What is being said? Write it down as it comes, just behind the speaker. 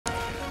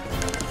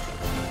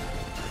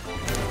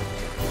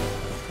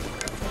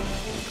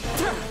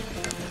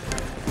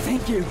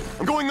Thank you.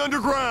 I'm going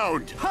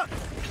underground! I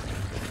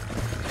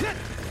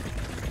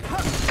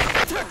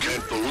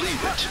can't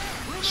believe it.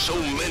 So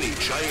many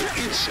giant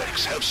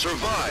insects have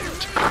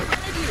survived.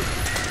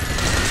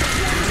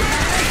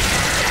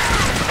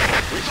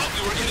 We thought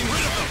we were getting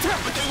rid of them,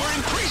 but they were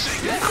increasing.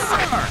 Yes,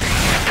 sir!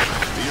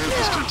 The Earth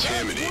is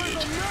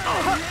contaminated.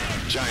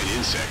 Giant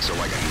insects are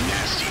like a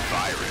nasty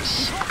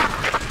virus.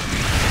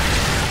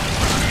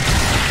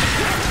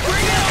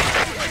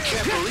 I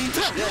can't believe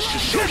this nest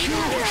is so huge.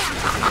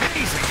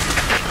 Amazing!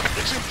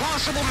 It's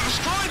impossible to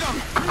destroy them.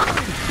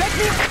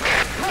 If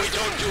we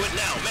don't do it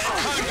now,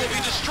 mankind will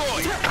be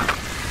destroyed.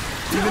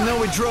 Even though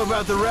we drove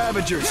out the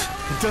Ravagers,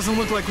 it doesn't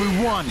look like we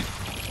won.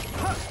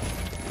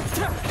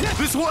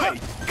 This way!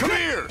 Come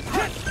here!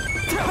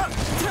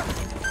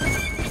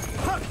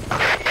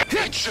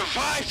 It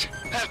survived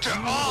after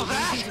all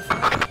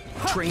that?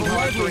 Trained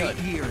hard for 8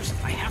 years.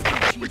 I have to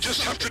achieve We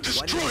just have to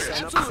destroy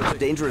it. A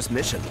dangerous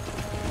mission.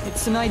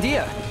 It's an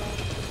idea.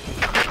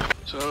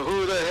 So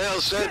who the hell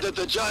said that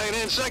the giant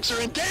insects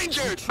are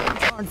endangered?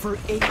 Hard for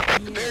 8 years.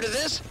 Compared to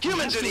this,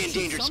 humans are the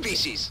endangered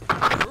species.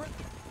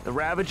 The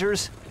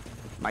Ravagers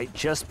might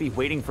just be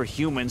waiting for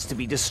humans to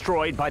be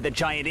destroyed by the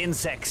giant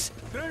insects.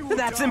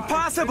 That's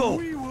impossible!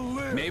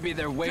 Maybe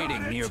they're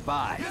waiting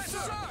nearby.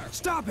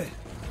 Stop it!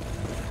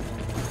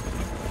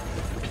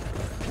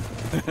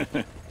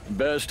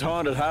 Best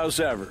haunted house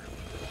ever.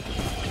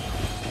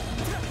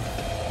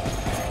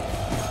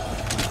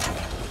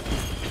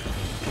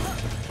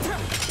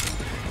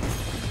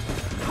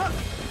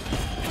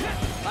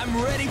 I'm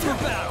ready for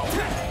battle.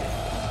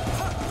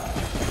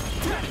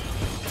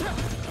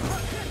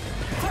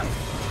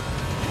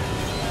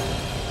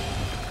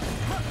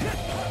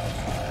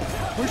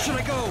 Where should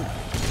I go?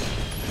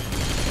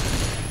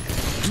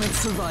 Let's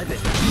survive it.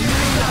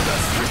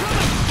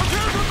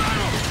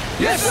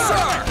 Yes,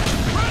 sir!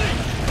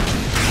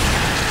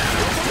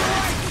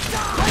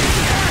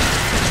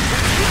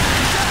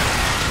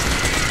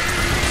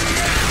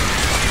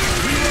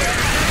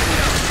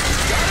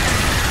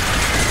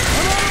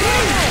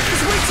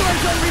 Just wait till I'm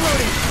done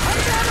reloading! Out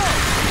of ammo!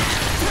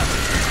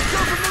 Go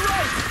from the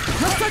right!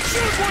 Let's not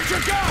shoot what you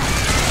got!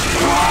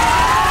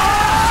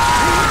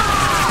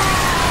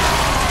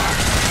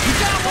 You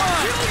got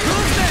one!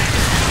 Who's next?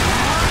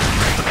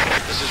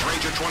 This is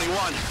Ranger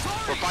 21.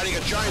 We're fighting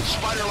a giant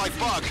spider-like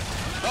bug.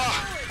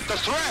 Ah, the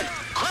thread!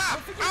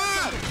 Crap!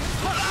 Ah!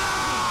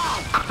 Ah!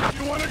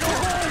 You wanna go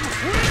home?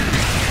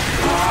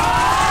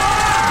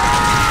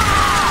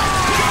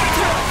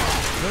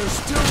 There's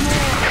still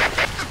more!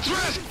 The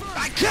thread!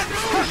 I can't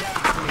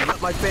move! Let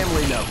my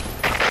family know.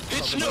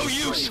 It's no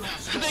use!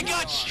 They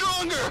got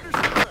stronger!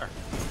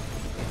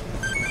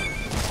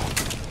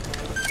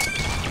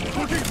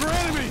 Looking for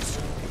enemies!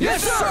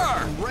 Yes,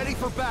 sir! Ready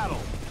for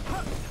battle!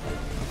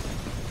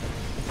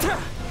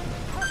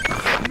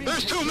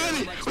 There's too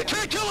many! We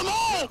can't kill them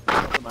all!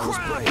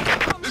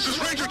 Crap! This is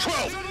Ranger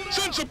 12!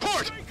 Send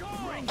support!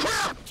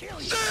 Crap!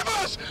 Save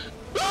us!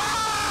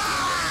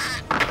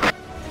 Ah!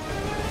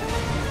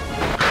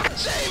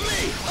 Save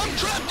me! I'm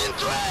trapped in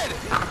thread!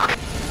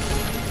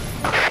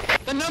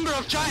 The number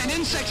of giant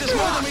insects is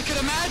more than we could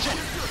imagine!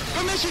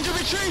 Permission to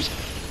retreat!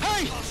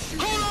 Hey!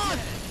 Hold on!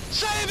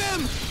 Save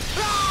him!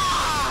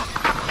 Ah!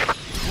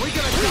 We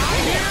gonna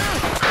die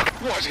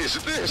here? What is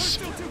this?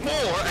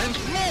 More and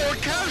more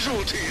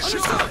casualties!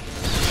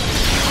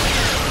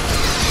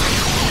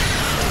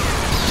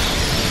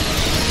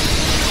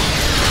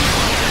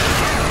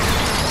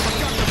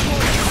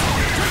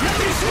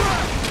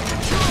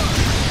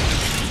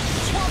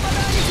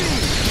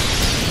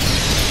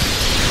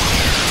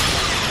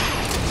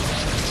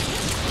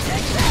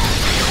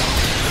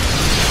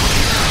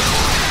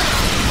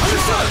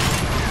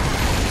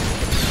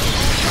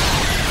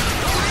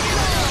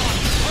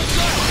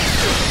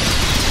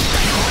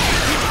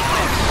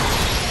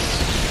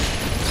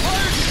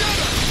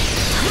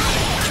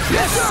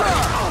 Yes, sir!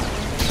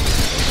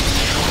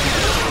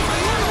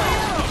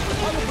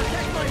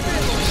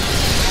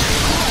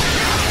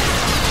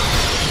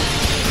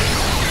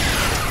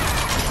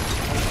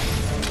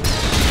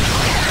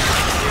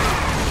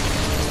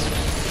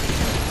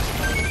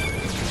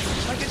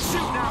 I can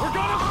shoot now! We're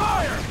gonna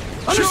fire!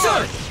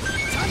 Understood!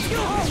 Time to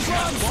go home,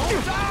 son!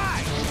 Won't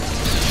die!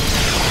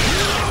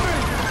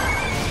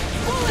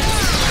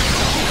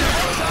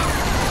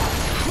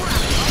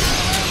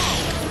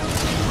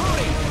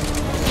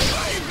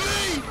 Save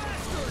me!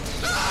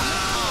 Ah!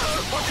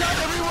 Watch out,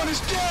 everyone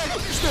is dead!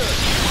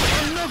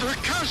 Another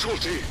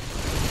casualty!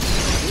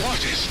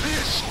 What is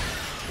this?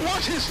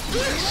 What is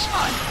this?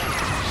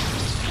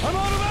 I'm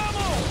out of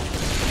ammo!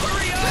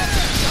 Hurry up!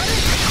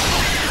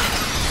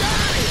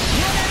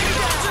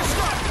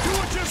 Do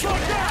it just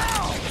like that!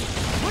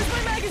 Where's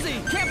my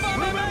magazine? Can't find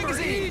my Remember,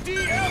 magazine!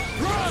 EDF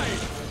Prime!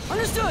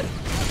 Understood!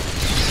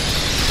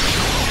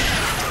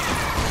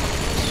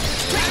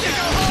 Time to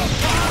go home!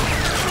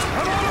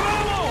 I'm out of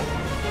ammo!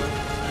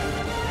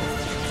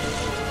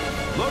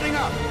 Loading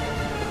up!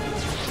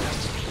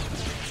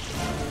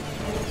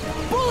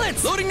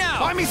 Bullets! Loading now!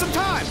 Buy me some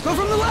time! Go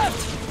from the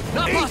left!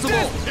 Not Eat possible!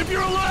 this! If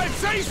you're alive,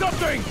 say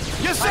something!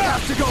 Yes, sir! I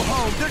have to go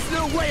home. There's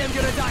no way I'm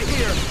gonna die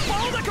here.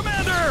 Follow the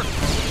commander!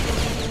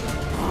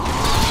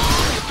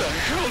 What the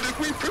hell did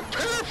we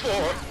prepare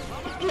for?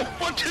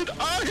 What did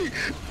I...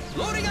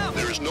 Loading up!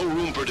 There is no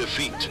room for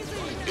defeat.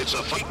 It's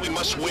a fight we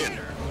must win.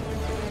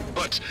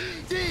 But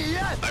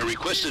I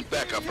requested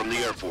backup from the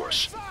Air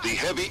Force. The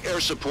heavy air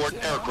support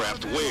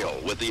aircraft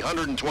Whale with the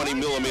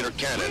 120mm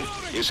cannon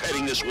is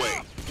heading this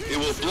way. It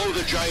will blow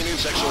the giant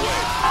insects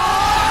away.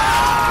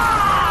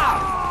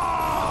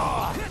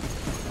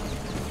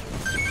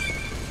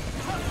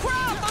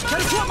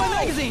 Gotta swap my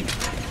magazine!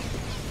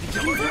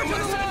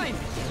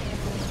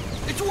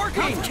 It's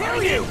working! I'm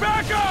killing you!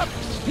 Back up!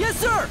 Yes,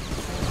 sir!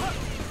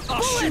 I'll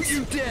Bullets! shoot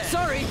you dead!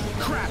 Sorry!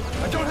 Crap!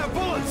 I don't have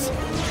bullets! There!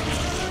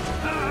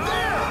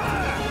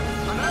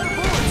 I'm out of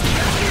bullets!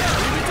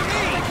 Leave it to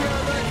me!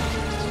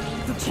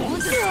 The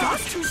bullets are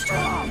too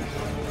strong!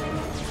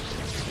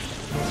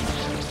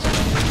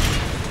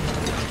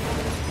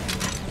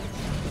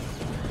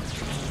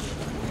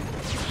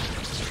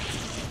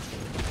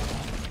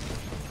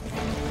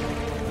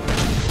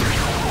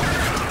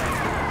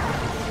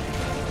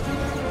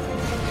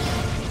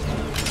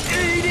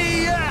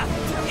 EDF!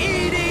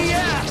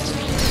 EDF!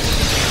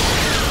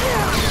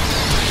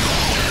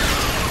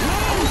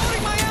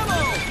 Loading my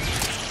ammo!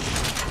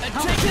 And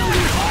take down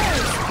these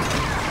holes!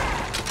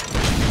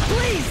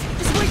 Please!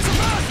 Just wait some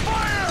us!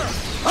 Fire!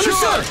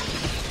 Understood!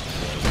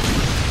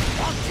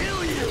 I'll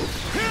kill you!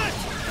 Hit!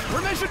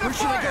 Permission to Where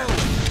should I fire! go?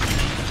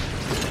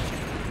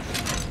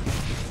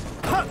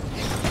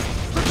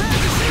 Prepare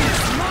to see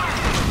us!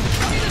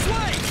 Coming this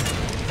way!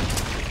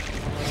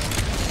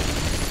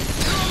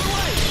 You're on the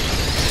way!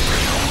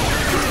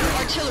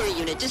 Artillery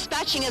unit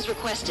dispatching as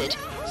requested.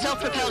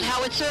 Self-propelled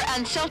howitzer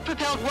and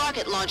self-propelled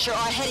rocket launcher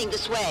are heading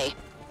this way.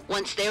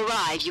 Once they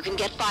arrive, you can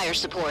get fire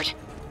support.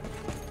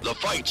 The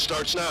fight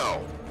starts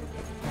now.